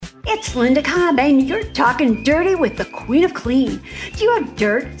It's Linda Cobb, and you're talking dirty with the Queen of Clean. Do you have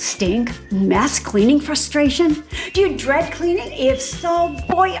dirt, stink, mess cleaning frustration? Do you dread cleaning? If so,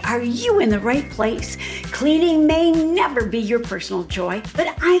 boy, are you in the right place. Cleaning may never be your personal joy,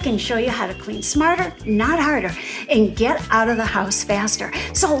 but I can show you how to clean smarter, not harder, and get out of the house faster.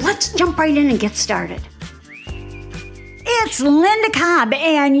 So let's jump right in and get started. It's Linda Cobb,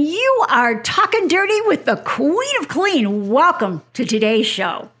 and you are talking dirty with the Queen of Clean. Welcome to today's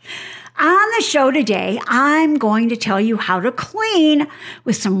show. On the show today, I'm going to tell you how to clean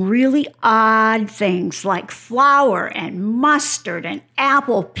with some really odd things like flour and mustard and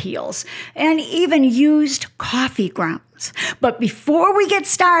apple peels and even used coffee grounds. But before we get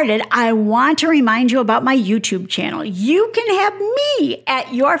started, I want to remind you about my YouTube channel. You can have me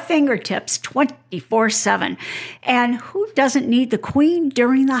at your fingertips 24/7. And who doesn't need the Queen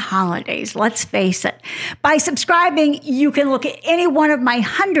during the holidays? Let's face it. By subscribing, you can look at any one of my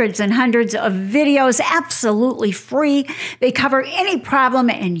hundreds and hundreds of videos absolutely free. They cover any problem,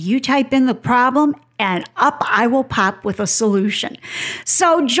 and you type in the problem, and up I will pop with a solution.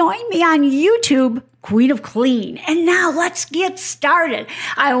 So join me on YouTube, Queen of Clean. And now let's get started.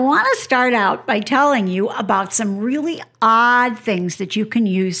 I want to start out by telling you about some really odd things that you can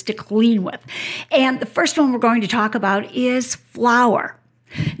use to clean with. And the first one we're going to talk about is flour.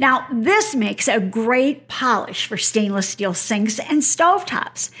 Now, this makes a great polish for stainless steel sinks and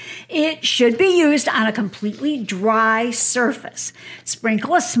stovetops. It should be used on a completely dry surface.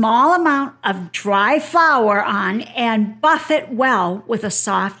 Sprinkle a small amount of dry flour on and buff it well with a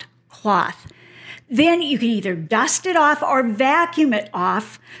soft cloth. Then you can either dust it off or vacuum it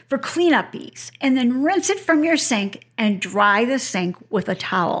off for cleanup ease, and then rinse it from your sink and dry the sink with a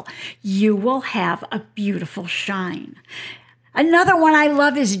towel. You will have a beautiful shine. Another one I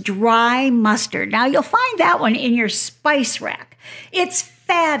love is dry mustard. Now, you'll find that one in your spice rack. It's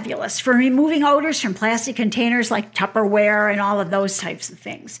fabulous for removing odors from plastic containers like Tupperware and all of those types of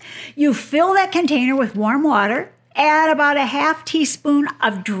things. You fill that container with warm water, add about a half teaspoon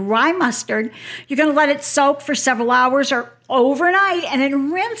of dry mustard. You're going to let it soak for several hours or overnight, and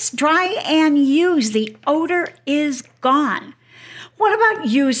then rinse, dry, and use. The odor is gone. What about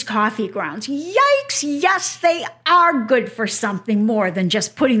used coffee grounds? Yikes! Yes, they are good for something more than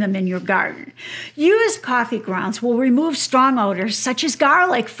just putting them in your garden. Used coffee grounds will remove strong odors such as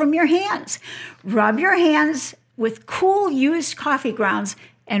garlic from your hands. Rub your hands with cool used coffee grounds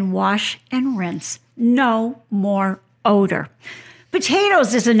and wash and rinse. No more odor.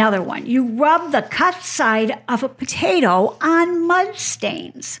 Potatoes is another one. You rub the cut side of a potato on mud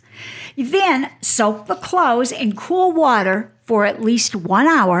stains. Then soak the clothes in cool water for at least 1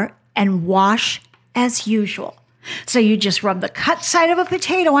 hour and wash as usual. So you just rub the cut side of a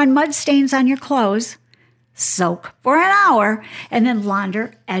potato on mud stains on your clothes, soak for an hour, and then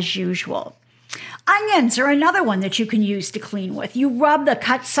launder as usual. Onions are another one that you can use to clean with. You rub the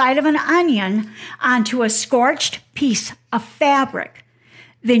cut side of an onion onto a scorched piece of fabric.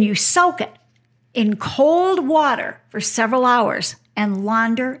 Then you soak it in cold water for several hours and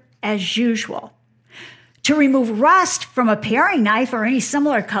launder as usual. To remove rust from a paring knife or any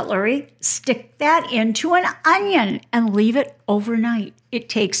similar cutlery, stick that into an onion and leave it overnight. It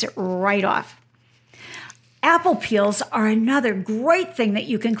takes it right off. Apple peels are another great thing that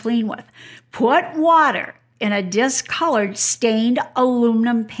you can clean with. Put water in a discolored stained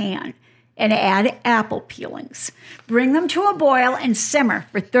aluminum pan and add apple peelings. Bring them to a boil and simmer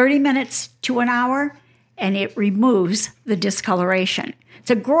for 30 minutes to an hour, and it removes the discoloration.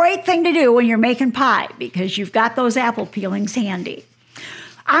 It's a great thing to do when you're making pie because you've got those apple peelings handy.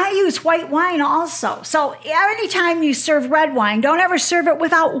 I use white wine also. So anytime you serve red wine, don't ever serve it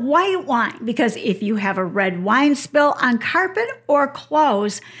without white wine, because if you have a red wine spill on carpet or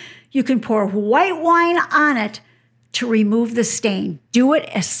clothes, you can pour white wine on it to remove the stain. Do it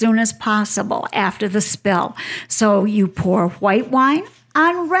as soon as possible after the spill. So you pour white wine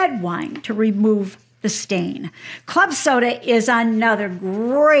on red wine to remove the stain. Club soda is another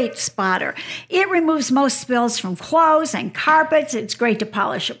great spotter. It removes most spills from clothes and carpets. It's great to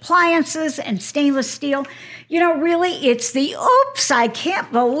polish appliances and stainless steel. You know, really, it's the oops, I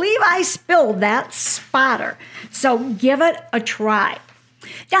can't believe I spilled that spotter. So give it a try.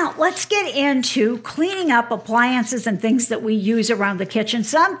 Now, let's get into cleaning up appliances and things that we use around the kitchen.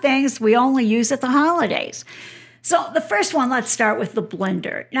 Some things we only use at the holidays. So the first one, let's start with the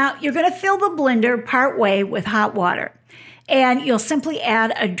blender. Now, you're going to fill the blender part way with hot water, and you'll simply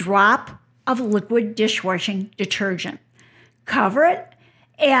add a drop of liquid dishwashing detergent. Cover it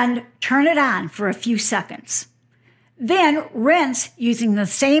and turn it on for a few seconds. Then rinse using the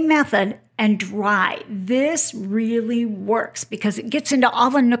same method and dry. This really works because it gets into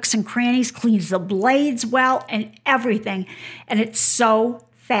all the nooks and crannies, cleans the blades well and everything, and it's so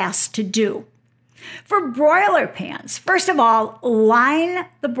fast to do. For broiler pans, first of all, line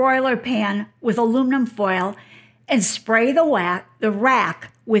the broiler pan with aluminum foil and spray the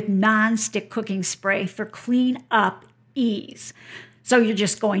rack with non-stick cooking spray for clean up ease. So you're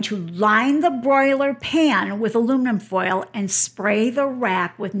just going to line the broiler pan with aluminum foil and spray the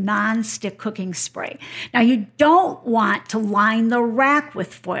rack with non-stick cooking spray. Now you don't want to line the rack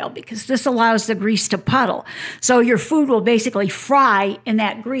with foil because this allows the grease to puddle. So your food will basically fry in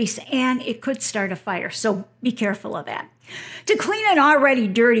that grease and it could start a fire. So be careful of that. To clean an already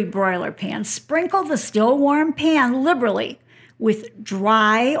dirty broiler pan, sprinkle the still warm pan liberally with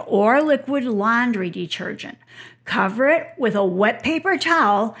dry or liquid laundry detergent. Cover it with a wet paper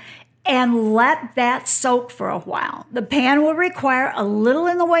towel and let that soak for a while. The pan will require a little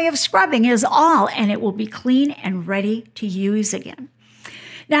in the way of scrubbing is all, and it will be clean and ready to use again.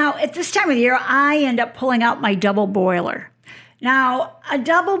 Now, at this time of the year, I end up pulling out my double boiler. Now, a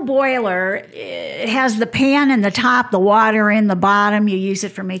double boiler, it has the pan in the top, the water in the bottom. You use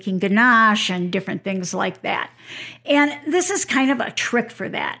it for making ganache and different things like that. And this is kind of a trick for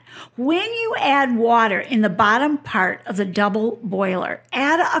that. When you add water in the bottom part of the double boiler,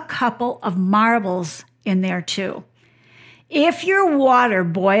 add a couple of marbles in there too. If your water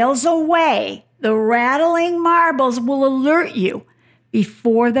boils away, the rattling marbles will alert you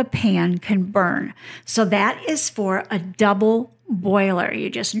before the pan can burn. So that is for a double boiler. You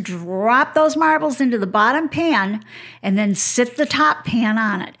just drop those marbles into the bottom pan and then sit the top pan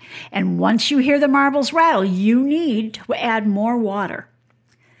on it. And once you hear the marbles rattle, you need to add more water.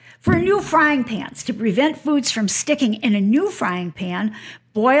 For new frying pans, to prevent foods from sticking in a new frying pan,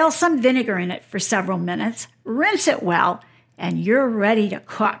 boil some vinegar in it for several minutes, rinse it well, and you're ready to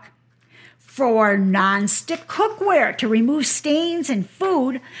cook. For non-stick cookware, to remove stains in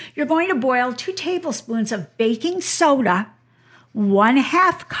food, you're going to boil 2 tablespoons of baking soda,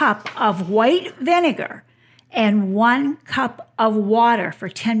 1/2 cup of white vinegar, and 1 cup of water for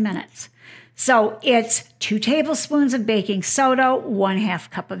 10 minutes. So it's 2 tablespoons of baking soda,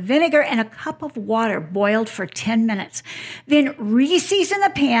 1/2 cup of vinegar, and a cup of water boiled for 10 minutes. Then re-season the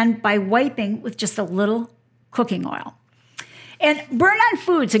pan by wiping with just a little cooking oil. And burn on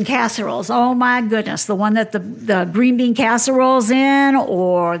foods and casseroles. Oh my goodness, the one that the green bean casserole's in,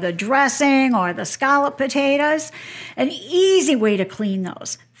 or the dressing, or the scallop potatoes. An easy way to clean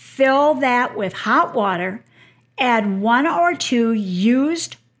those. Fill that with hot water. Add 1 or 2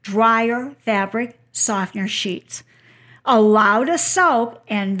 used dryer fabric softener sheets. Allow to soak,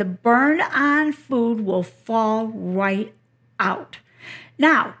 and the burned on food will fall right out.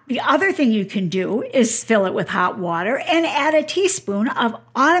 Now, the other thing you can do is fill it with hot water and add a teaspoon of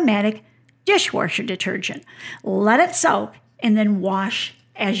automatic dishwasher detergent. Let it soak and then wash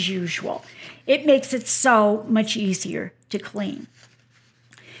as usual. It makes it so much easier to clean.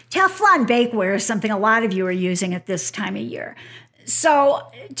 Teflon bakeware is something a lot of you are using at this time of year. So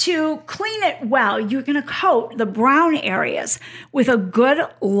to clean it well, you're going to coat the brown areas with a good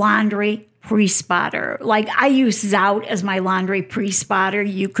laundry pre-spotter. Like I use Zout as my laundry pre-spotter.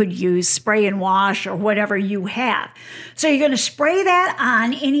 You could use spray and wash or whatever you have. So you're going to spray that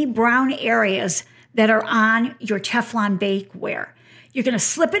on any brown areas that are on your Teflon bakeware. You're going to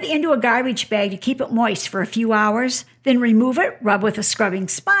slip it into a garbage bag to keep it moist for a few hours, then remove it, rub with a scrubbing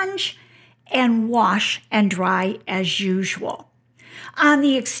sponge, and wash and dry as usual. On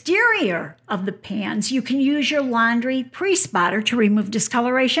the exterior of the pans, you can use your laundry pre-spotter to remove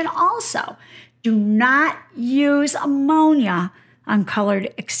discoloration also. Do not use ammonia on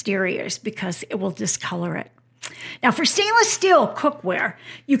colored exteriors because it will discolor it. Now for stainless steel cookware,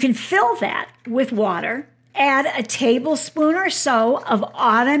 you can fill that with water, add a tablespoon or so of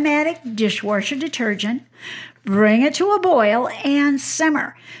automatic dishwasher detergent, bring it to a boil and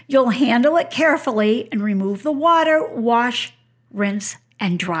simmer. You'll handle it carefully and remove the water, wash, rinse,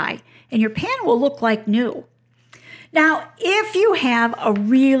 and dry, and your pan will look like new. Now, if you have a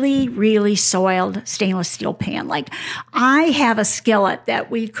really, really soiled stainless steel pan, like I have a skillet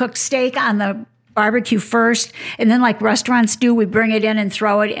that we cook steak on the barbecue first, and then like restaurants do, we bring it in and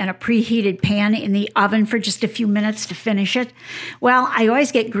throw it in a preheated pan in the oven for just a few minutes to finish it. Well, I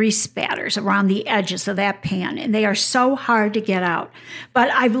always get grease spatters around the edges of that pan, and they are so hard to get out.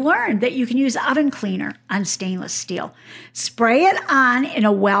 But I've learned that you can use oven cleaner on stainless steel. Spray it on in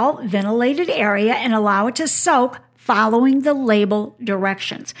a well-ventilated area and allow it to soak following the label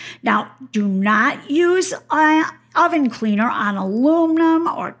directions. Now, do not use oven cleaner on aluminum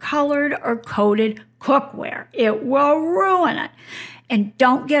or colored or coated cookware. It will ruin it. And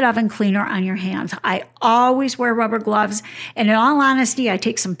don't get oven cleaner on your hands. I always wear rubber gloves. And in all honesty, I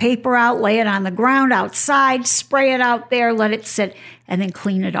take some paper out, lay it on the ground outside, spray it out there, let it sit, and then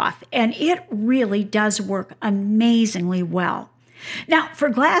clean it off. And it really does work amazingly well. Now, for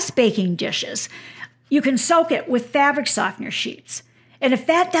glass baking dishes, you can soak it with fabric softener sheets. And if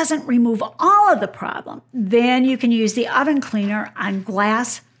that doesn't remove all of the problem, then you can use the oven cleaner on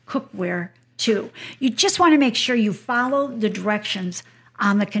glass cookware too. You just want to make sure you follow the directions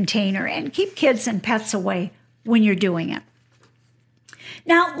on the container and keep kids and pets away when you're doing it.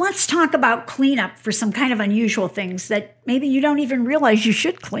 Now, let's talk about cleanup for some kind of unusual things that maybe you don't even realize you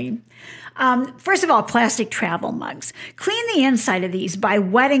should clean. First of all, plastic travel mugs. Clean the inside of these by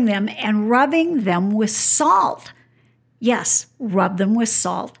wetting them and rubbing them with salt. Yes, rub them with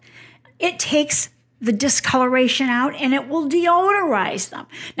salt. It takes the discoloration out and it will deodorize them.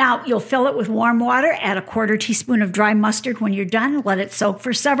 Now, you'll fill it with warm water, add a 1/4 teaspoon of dry mustard when you're done, let it soak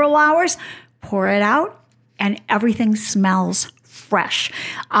for several hours, pour it out, and everything smells fresh.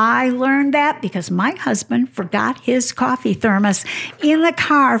 I learned that because my husband forgot his coffee thermos in the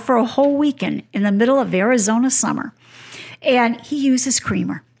car for a whole weekend in the middle of Arizona summer, and he uses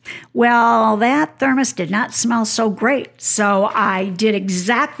creamer. Well, that thermos did not smell so great, so I did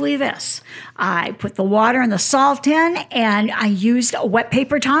exactly this. I put the water and the salt in, and I used a wet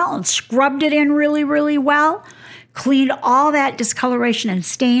paper towel and scrubbed it in really, really well, cleaned all that discoloration and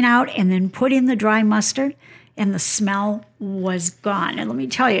stain out, and then put in the dry mustard, and the smell was gone. And let me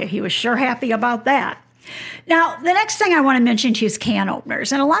tell you, he was sure happy about that. Now, the next thing I want to mention to you is can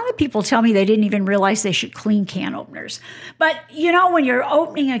openers. And a lot of people tell me they didn't even realize they should clean can openers. But, you know, when you're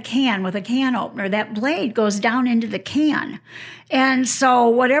opening a can with a can opener, that blade goes down into the can. And so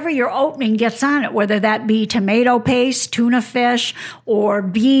whatever you're opening gets on it, whether that be tomato paste, tuna fish, or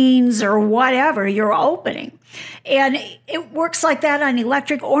beans, or whatever you're opening. And it works like that on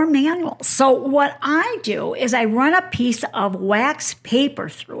electric or manual. So what I do is I run a piece of wax paper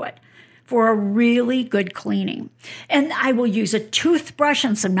through it for a really good cleaning. And I will use a toothbrush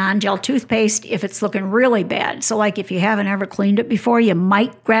and some non-gel toothpaste if it's looking really bad. So like if you haven't ever cleaned it before, you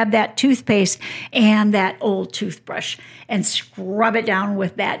might grab that toothpaste and that old toothbrush and scrub it down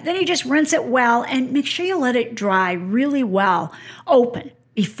with that. Then you just rinse it well and make sure you let it dry really well, open,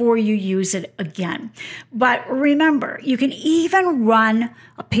 before you use it again. But remember, you can even run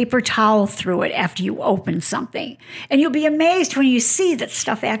a paper towel through it after you open something. And you'll be amazed when you see that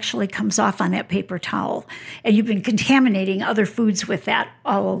stuff actually comes off on that paper towel. And you've been contaminating other foods with that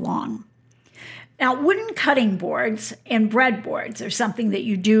all along. Now, wooden cutting boards and bread boards are something that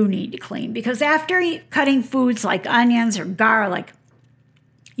you do need to clean because after cutting foods like onions or garlic,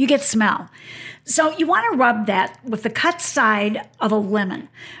 you get smell. So you want to rub that with the cut side of a lemon.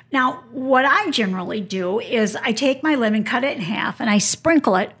 Now, what I generally do is I take my lemon, cut it in half, and I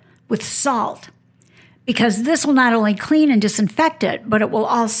sprinkle it with salt because this will not only clean and disinfect it, but it will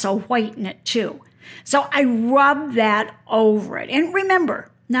also whiten it too. So I rub that over it. And remember,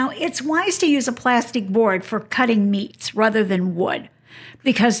 now it's wise to use a plastic board for cutting meats rather than wood,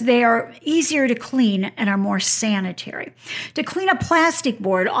 because they are easier to clean and are more sanitary. To clean a plastic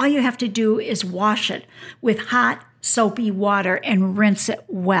board, all you have to do is wash it with hot, soapy water and rinse it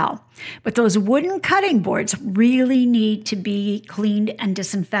well. But those wooden cutting boards really need to be cleaned and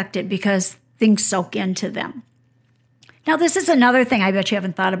disinfected because things soak into them. Now, this is another thing I bet you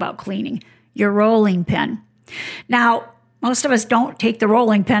haven't thought about cleaning, your rolling pin. Now, most of us don't take the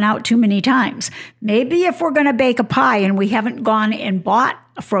rolling pin out too many times. Maybe if we're going to bake a pie and we haven't gone and bought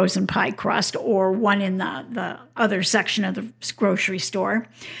a frozen pie crust or one in the other section of the grocery store,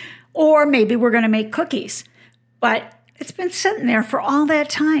 or maybe we're going to make cookies, but it's been sitting there for all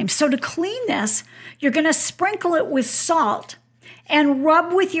that time. So to clean this, you're going to sprinkle it with salt and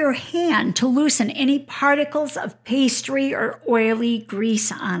rub with your hand to loosen any particles of pastry or oily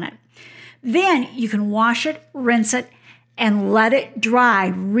grease on it. Then you can wash it, rinse it, and let it dry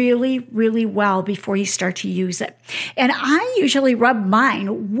really, really well before you start to use it. And I usually rub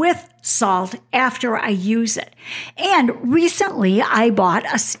mine with salt after I use it. And recently I bought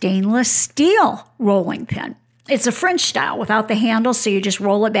a stainless steel rolling pin. It's a French style without the handle, so you just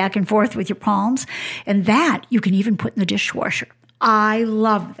roll it back and forth with your palms. And that you can even put in the dishwasher. I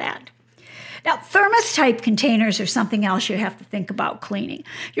love that. Now, thermos-type containers are something else you have to think about cleaning.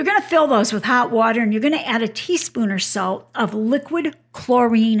 You're going to fill those with hot water, and you're going to add a teaspoon or so of liquid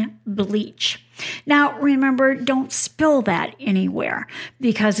chlorine bleach. Now, remember, don't spill that anywhere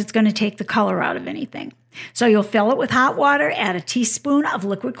because it's going to take the color out of anything. So you'll fill it with hot water, add a teaspoon of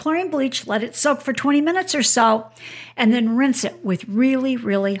liquid chlorine bleach, let it soak for 20 minutes or so, and then rinse it with really,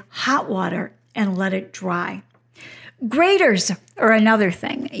 really hot water and let it dry. Graters are another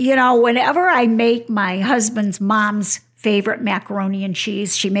thing. Whenever I make my husband's mom's favorite macaroni and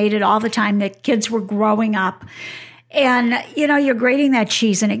cheese, she made it all the time that kids were growing up. And, you're grating that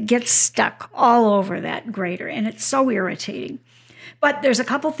cheese and it gets stuck all over that grater and it's so irritating. But there's a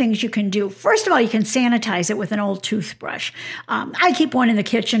couple things you can do. First of all, you can sanitize it with an old toothbrush. I keep one in the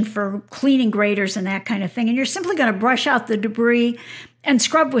kitchen for cleaning graters and that kind of thing. And you're simply going to brush out the debris and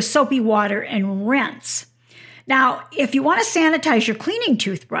scrub with soapy water and rinse. Now, if you want to sanitize your cleaning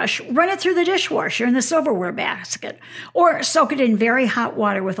toothbrush, run it through the dishwasher in the silverware basket or soak it in very hot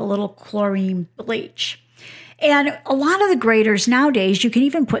water with a little chlorine bleach. And a lot of the graters nowadays, you can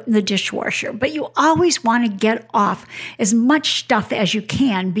even put in the dishwasher, but you always want to get off as much stuff as you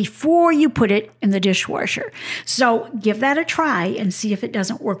can before you put it in the dishwasher. So give that a try and see if it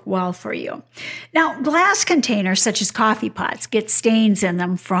doesn't work well for you. Now, glass containers such as coffee pots get stains in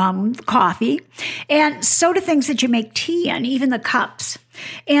them from coffee, and so do things that you make tea in, even the cups.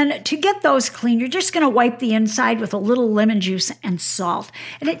 And to get those clean, you're just going to wipe the inside with a little lemon juice and salt,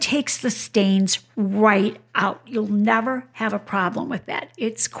 and it takes the stains right out. You'll never have a problem with that.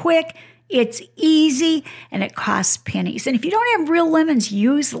 It's quick, it's easy, and it costs pennies. And if you don't have real lemons,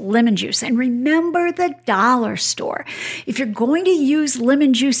 use lemon juice. And remember the dollar store. If you're going to use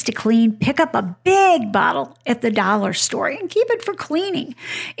lemon juice to clean, pick up a big bottle at the dollar store and keep it for cleaning.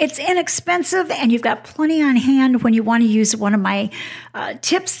 It's inexpensive, and you've got plenty on hand when you want to use one of my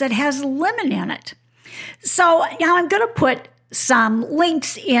tips that has lemon in it. So now I'm going to put some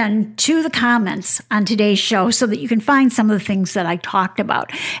links into the comments on today's show so that you can find some of the things that I talked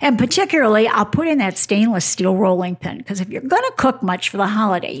about. And particularly, I'll put in that stainless steel rolling pin, because if you're going to cook much for the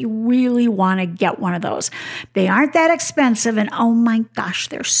holiday, you really want to get one of those. They aren't that expensive, and oh my gosh,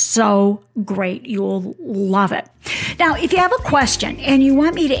 they're so great. You'll love it. Now, if you have a question and you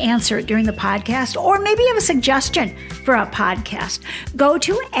want me to answer it during the podcast, or maybe you have a suggestion for a podcast, go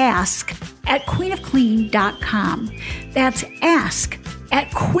to ask@queenofclean.com. That's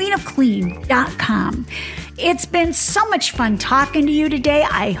ask@queenofclean.com. It's been so much fun talking to you today.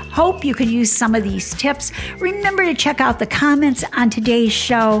 I hope you can use some of these tips. Remember to check out the comments on today's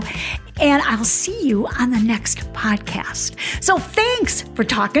show, and I'll see you on the next podcast. So thanks for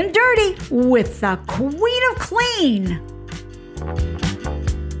talking dirty with the Queen of Clean.